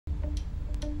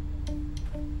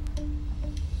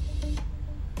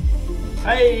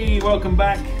Hey, welcome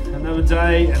back. Another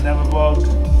day, another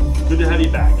vlog. Good to have you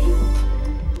back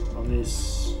on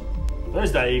this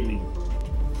Thursday evening.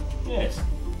 Yes,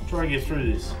 try and get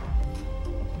through this.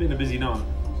 It's been a busy night.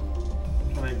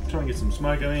 Trying to get some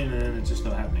smoke in and it's just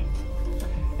not happening.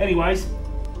 Anyways,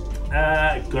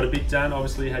 got a bit done.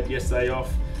 Obviously had yesterday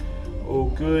off.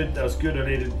 All good. That was good. I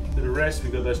needed a bit of rest.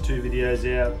 We got those two videos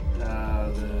out.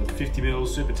 The 50mm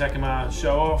Super Takama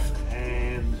show off,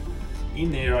 and in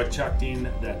there I chucked in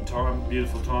that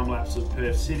beautiful time lapse of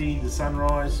Perth City, the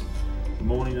sunrise, the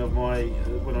morning of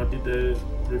when I did the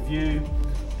review,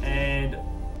 and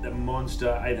the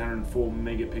monster 804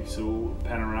 megapixel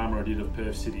panorama I did of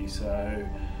Perth City. So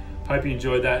hope you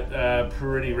enjoyed that.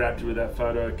 Pretty wrapped with that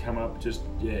photo. Come up, just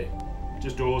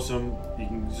awesome. You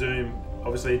can zoom.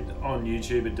 Obviously on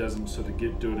YouTube it doesn't sort of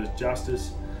do it as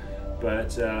justice, but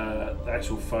the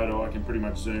actual photo I can pretty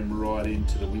much zoom right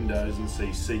into the windows and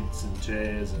see seats and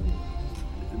chairs, and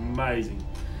it's amazing.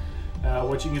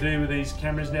 What you can do with these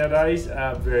cameras nowadays,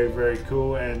 very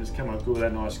cool, and it's come up good with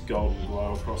that nice golden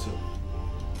glow across it.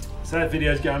 So that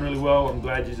video's going really well. I'm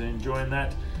glad you're enjoying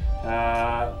that.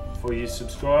 For you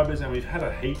subscribers, and we've had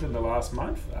a heap in the last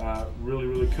month.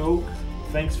 Really cool.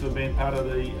 Thanks for being part of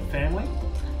the family,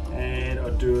 and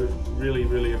I do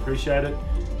really appreciate it.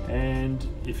 And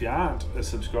if you aren't a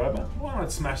subscriber, why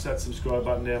not smash that subscribe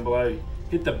button down below,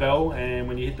 hit the bell, and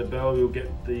when you hit the bell you'll get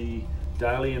the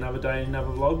daily another day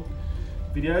another vlog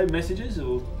video messages.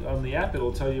 On the app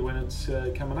it'll tell you when it's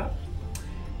coming up,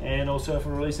 and also if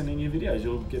we're releasing any new videos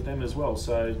you'll get them as well.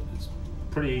 So it's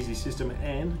a pretty easy system,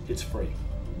 and it's free,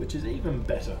 which is even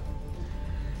better.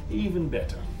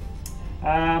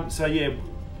 So yeah,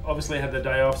 obviously I had the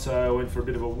day off, so I went for a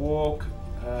bit of a walk,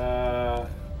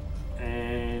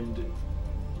 and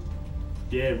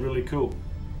yeah, really cool.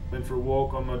 Went for a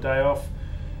walk on my day off.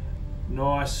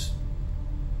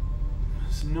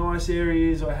 Some nice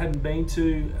areas I hadn't been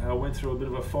to. I went through a bit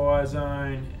of a fire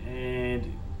zone,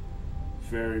 and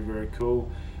very cool.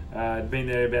 I'd been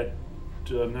there about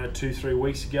 2-3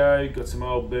 weeks ago. Got some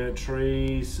old burnt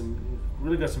trees,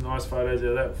 really got some nice photos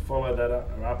of that. Followed that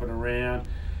up and around.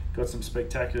 Got some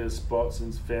spectacular spots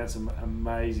and found some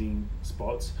amazing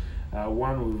spots.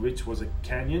 One of which was a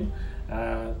canyon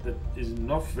that is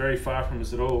not very far from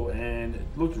us at all, and it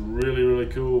looked really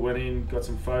cool. Went in, got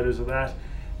some photos of that,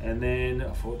 and then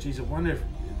I thought, geez, I wonder if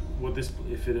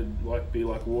it'd be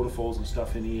like waterfalls and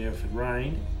stuff in here if it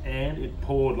rained. And it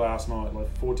poured last night, like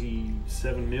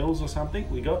 47 mils or something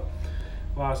we got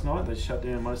last night. They shut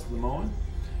down most of the mine,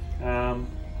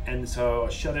 and so I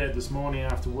shut out this morning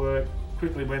after work.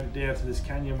 Quickly went down to this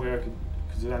canyon where I could,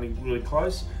 because it's only really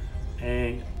close,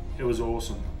 and it was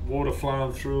awesome. Water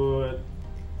flowing through it,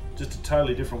 just a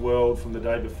totally different world from the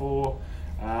day before,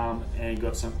 and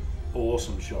got some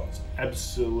awesome shots.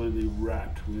 Absolutely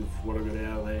wrapped with what I got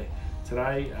out of there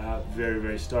today.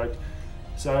 Very stoked.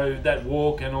 So that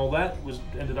walk and all that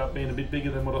ended up being a bit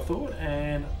bigger than what I thought,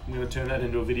 and I'm going to turn that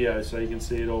into a video so you can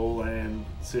see it all and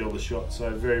see all the shots. So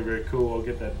very cool.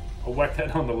 I'll whack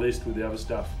that on the list with the other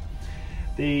stuff.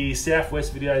 The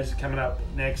Southwest video is coming up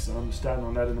next. I'm starting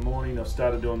on that in the morning. I've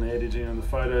started doing the editing on the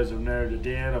photos. I've narrowed it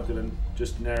down. I've got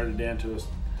just narrowed it down to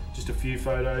just a few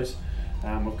photos.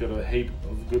 I've got a heap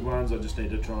of good ones. I just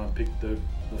need to try and pick the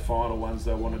final ones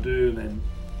that I want to do, and then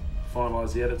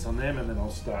finalise the edits on them, and then I'll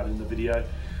start in the video.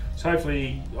 So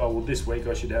hopefully, this week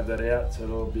I should have that out. So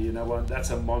it'll be another one. That's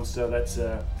a monster. That's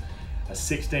a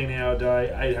 16-hour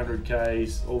day, 800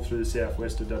 Ks, all through the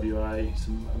southwest of WA.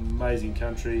 Some amazing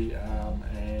country,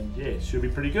 and yeah, it should be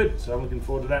pretty good. So I'm looking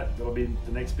forward to that. That'll be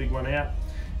the next big one out.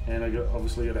 And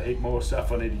obviously got a heap more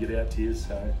stuff I need to get out to you.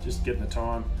 So just getting the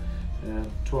time,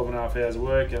 12.5 hours of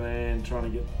work, and then trying to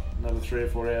get another 3 or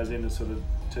 4 hours in. It sort of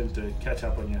tends to catch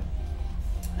up on you.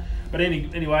 But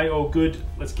anyway, all good.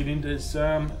 Let's get into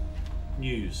some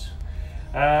news.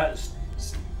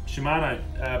 Shimano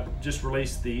just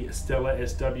released the Stella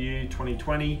SW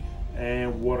 2020,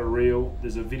 and what a reel.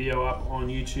 There's a video up on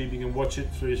YouTube. You can watch it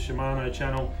through the Shimano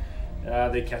channel.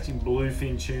 They're catching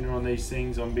bluefin tuna on these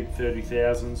things on big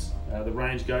 30,000s. The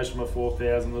range goes from a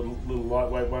 4,000 little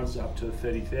lightweight ones up to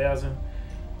 30,000.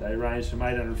 They range from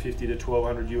 850 to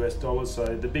 1,200 US dollars, so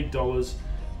the big dollars,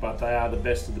 but they are the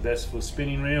best of the best for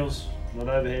spinning reels, not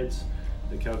overheads.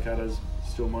 The Calcutta's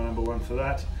still my number one for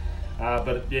that.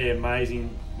 But yeah, amazing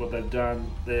what they've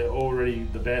done. They're already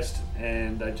the best,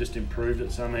 and they've just improved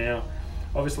it somehow.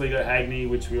 Obviously got Agni,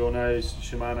 which we all know is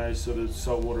Shimano's sort of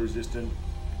saltwater resistant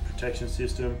protection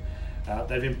system.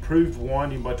 They've improved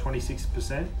winding by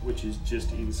 26%, which is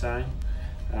just insane.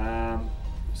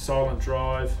 Silent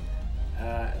drive.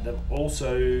 They've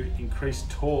also increased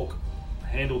torque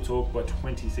handle torque by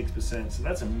 26%. So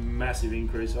that's a massive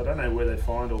increase. I don't know where they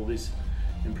find all these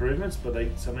improvements, but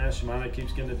somehow Shimano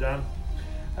keeps getting it done.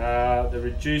 They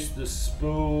reduced the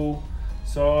spool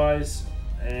size,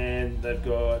 and they've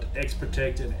got X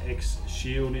Protect and X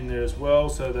Shield in there as well.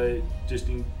 So they're just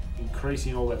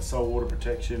increasing all that saltwater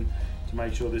protection to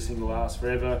make sure this thing lasts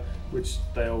forever, which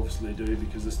they obviously do,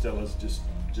 because the Stella's just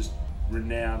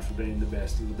renowned for being the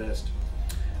best of the best.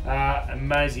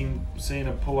 Amazing seeing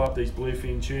them pull up these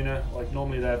bluefin tuna. Like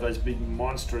normally they have those big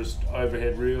monstrous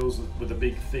overhead reels with the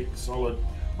big thick solid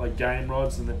like game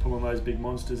rods, and they're pulling those big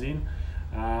monsters in,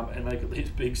 and they got these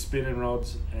big spinning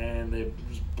rods, and they're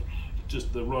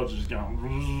just the rods are just going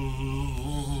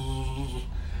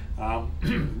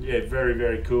yeah, very,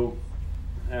 very cool.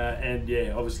 And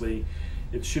yeah, obviously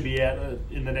it should be out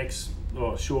in the next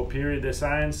short period, they're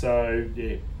saying. So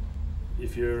yeah,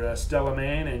 if you're a Stella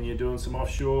man and you're doing some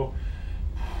offshore,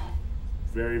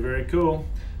 very, very cool.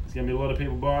 There's going to be a lot of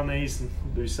people buying these and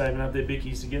they'll be saving up their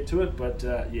bickies to get to it, but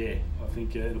yeah, I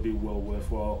think it'll be well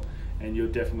worthwhile, and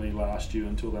you'll definitely last you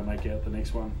until they make out the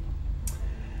next one.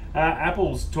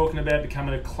 Apple's talking about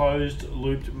becoming a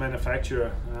closed-looped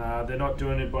manufacturer. They're not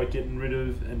doing it by getting rid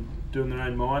of and doing their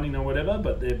own mining or whatever,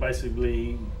 but they're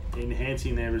basically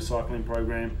enhancing their recycling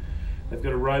program. They've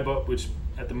got a robot which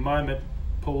at the moment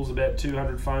pulls about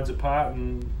 200 phones apart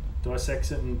and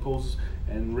dissects it and pulls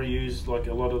and reuse like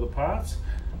a lot of the parts.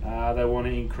 They want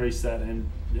to increase that, and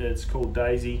it's called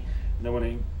Daisy. And they want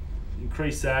to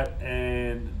increase that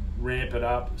and ramp it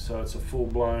up so it's a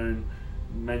full-blown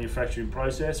manufacturing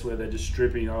process where they're just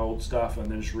stripping old stuff and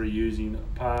then just reusing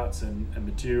parts and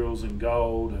materials and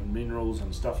gold and minerals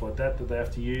and stuff like that they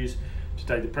have to use to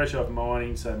take the pressure off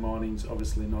mining. So mining's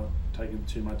obviously not taking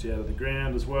too much out of the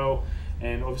ground as well,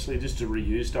 and obviously just to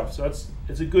reuse stuff. So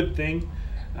it's a good thing.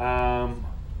 The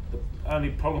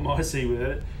only problem I see with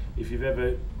it, if you've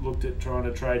ever looked at trying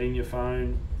to trade in your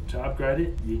phone to upgrade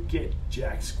it, you get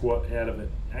jack squat out of it.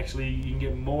 Actually, you can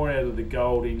get more out of the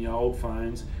gold in your old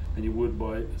phones than you would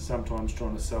by sometimes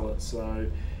trying to sell it. So,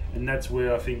 and that's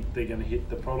where I think they're going to hit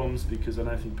the problems, because I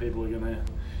don't think people are going to,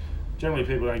 generally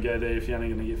people don't go there if you're only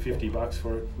going to get 50 bucks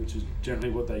for it, which is generally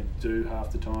what they do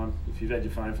half the time. If you've had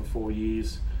your phone for 4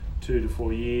 years, 2 to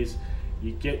 4 years,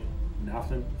 you get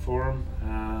nothing for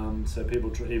them. So people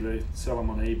either sell them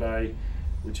on eBay,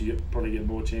 which you probably get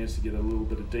more chance to get a little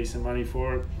bit of decent money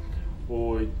for it,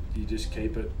 or you just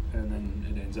keep it and then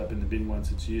it ends up in the bin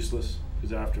once it's useless,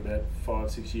 because after about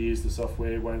 5-6 years the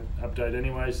software won't update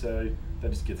anyway, so they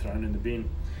just get thrown in the bin.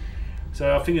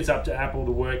 So I think it's up to Apple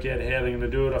to work out how they're going to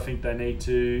do it. I think they need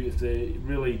to, if they're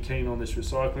really keen on this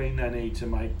recycling, they need to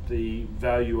make the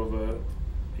value of a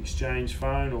exchange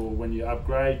phone, or when you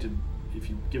upgrade, to, if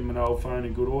you give them an old phone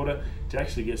in good order, to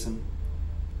actually get some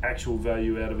actual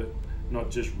value out of it, not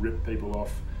just rip people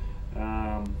off.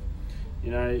 You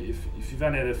know, if you've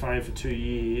only had a phone for 2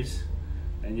 years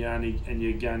and you're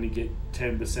going to get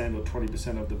 10% or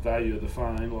 20% of the value of the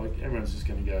phone, like everyone's just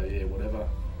going to go, yeah, whatever.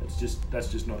 That's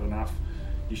just not enough.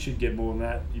 You should get more than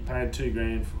that. You paid $2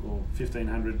 grand or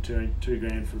 $1,500, $2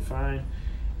 grand for a phone,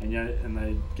 and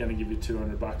they're going to give you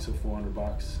 200 bucks or 400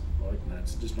 bucks. Like, no,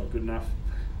 it's just not good enough.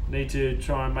 Need to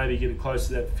try and maybe get it close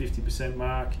to that 50%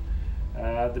 mark.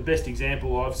 The best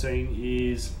example I've seen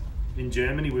is in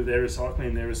Germany with their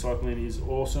recycling. Their recycling is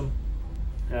awesome.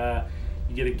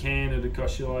 You get a can, it'll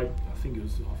cost you like, I think it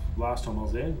was last time I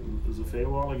was there, it was a fair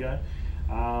while ago.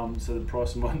 So the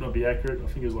price might not be accurate. I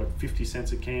think it was like 50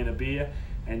 cents a can of beer,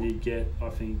 and you get, I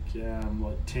think,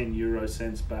 like 10 euro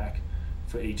cents back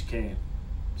for each can.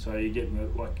 So you're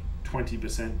getting like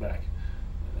 20% back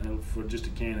for just a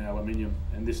can of aluminium,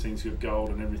 and this thing's got gold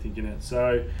and everything in it.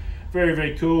 So very,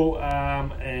 very cool,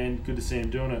 and good to see them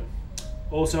doing it.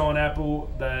 Also on Apple,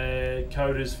 the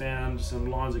coders found some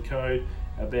lines of code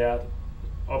about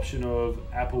option of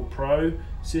Apple Pro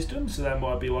system. So that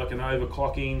might be like an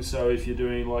overclocking. So if you're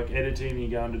doing like editing, you're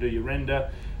going to do your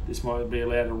render, this might be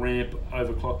allowed to ramp,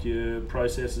 overclock your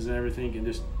processors and everything, and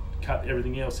just cut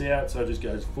everything else out. So it just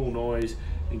goes full noise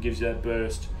and gives you that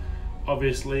burst.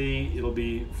 Obviously, it'll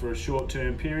be for a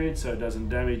short-term period, so it doesn't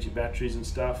damage your batteries and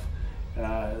stuff.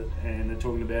 And they're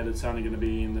talking about it's only going to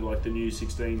be in the new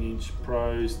 16-inch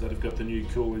Pros that have got the new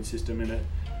cooling system in it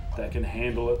that can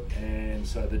handle it, and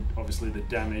so that obviously the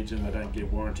damage, and they don't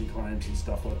get warranty claims and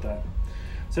stuff like that.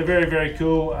 So very, very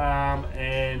cool,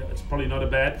 and it's probably not a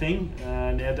bad thing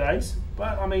nowadays,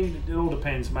 but I mean, it all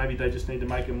depends. Maybe they just need to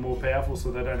make them more powerful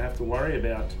so they don't have to worry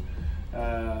about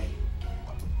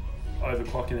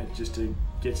overclocking it just to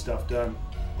get stuff done.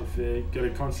 If you've got to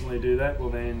constantly do that, well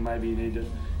then maybe you need to,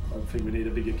 I think we need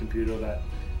a bigger computer of that.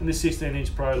 And this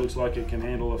 16-inch Pro looks like it can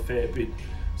handle a fair bit,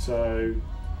 So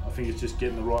I think it's just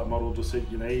getting the right model to suit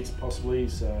your needs possibly.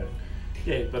 So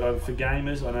yeah, but for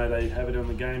gamers, I know they have it on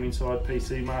the gaming side,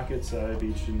 PC market, so it'd be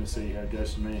interesting to see how it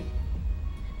goes from there.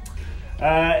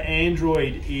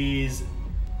 Android is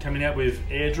coming out with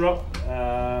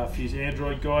AirDrop. For you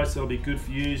Android guys, that'll be good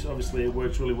for you. Obviously it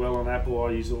works really well on Apple,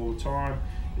 I use it all the time.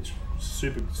 It's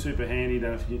super handy,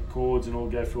 don't have to get cords and all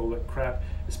go through all that crap,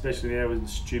 especially now with the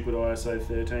stupid ISO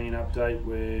 13 update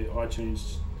where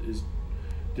iTunes is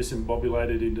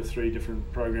disembobulated into 3 different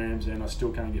programs and I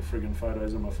still can't get friggin'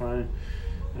 photos on my phone.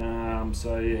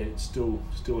 So yeah, it's still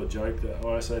a joke, that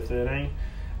ISO 13.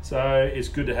 So it's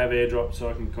good to have AirDrop so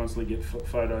I can constantly get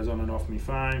photos on and off my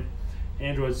phone.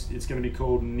 Android's, it's going to be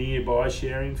called nearby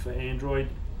sharing for Android.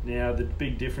 Now the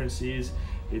big difference is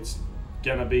it's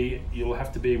going to be, you'll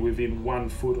have to be within 1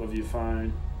 foot of your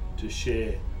phone to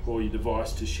share, or your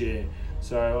device to share.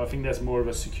 So I think that's more of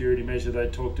a security measure they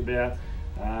talked about,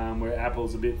 where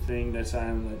Apple's a bit thing, they're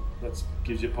saying that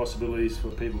gives you possibilities for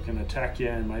people can attack you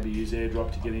and maybe use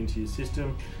AirDrop to get into your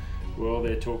system. Well,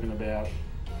 they're talking about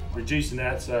reducing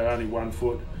that, so only 1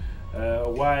 foot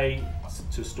away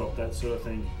to stop that sort of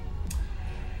thing.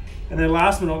 And then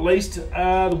last but not least,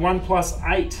 the OnePlus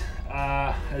 8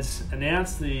 has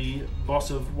announced, the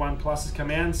boss of OnePlus has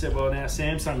come out and said, well, now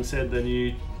Samsung said the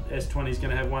new S20 is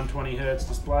going to have 120 Hz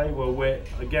display. Well,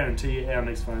 I guarantee you our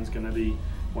next phone is going to be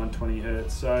 120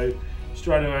 Hz. So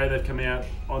straight away they've come out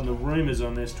on the rumours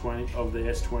on the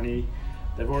S20.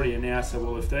 They've already announced that,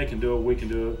 well, if they can do it, we can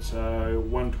do it. So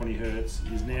 120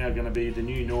 Hz is now going to be the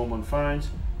new norm on phones.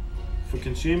 For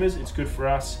consumers, it's good for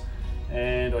us,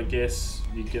 and I guess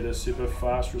you get a super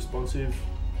fast, responsive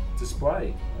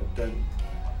display. I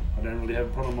don't really have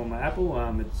a problem on my Apple.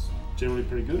 It's generally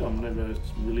pretty good. I'm never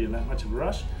really in that much of a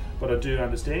rush, but I do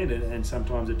understand it, and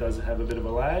sometimes it does have a bit of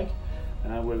a lag,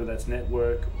 whether that's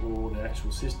network or the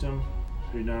actual system,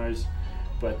 who knows.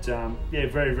 But yeah,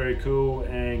 very cool,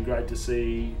 and great to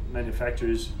see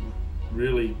manufacturers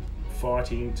really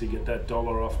fighting to get that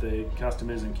dollar off their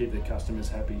customers and keep their customers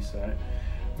happy. So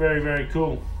very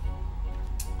cool.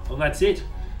 Well, that's it.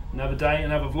 Another day,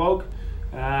 another vlog.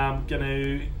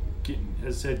 Gonna get,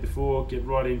 as I said before, get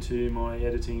right into my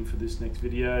editing for this next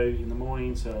video in the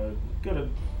morning. So got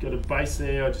a base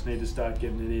there. I just need to start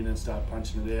getting it in and start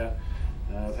punching it out.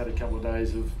 I've had a couple of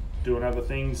days of doing other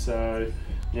things, so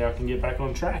now I can get back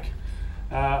on track.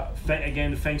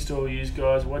 Again, thanks to all you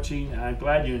guys watching.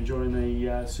 Glad you're enjoying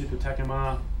the Super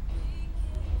Takama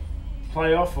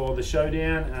playoff or the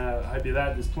showdown. I hope you're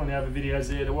that. There's plenty of other videos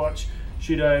there to watch.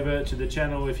 Shoot over to the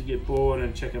channel if you get bored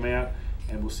and check them out,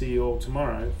 and we'll see you all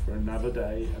tomorrow for another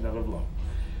day, another vlog.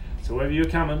 So wherever you're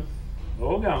coming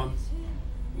or going,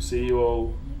 we'll see you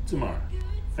all tomorrow.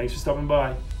 Thanks for stopping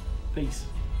by. Peace.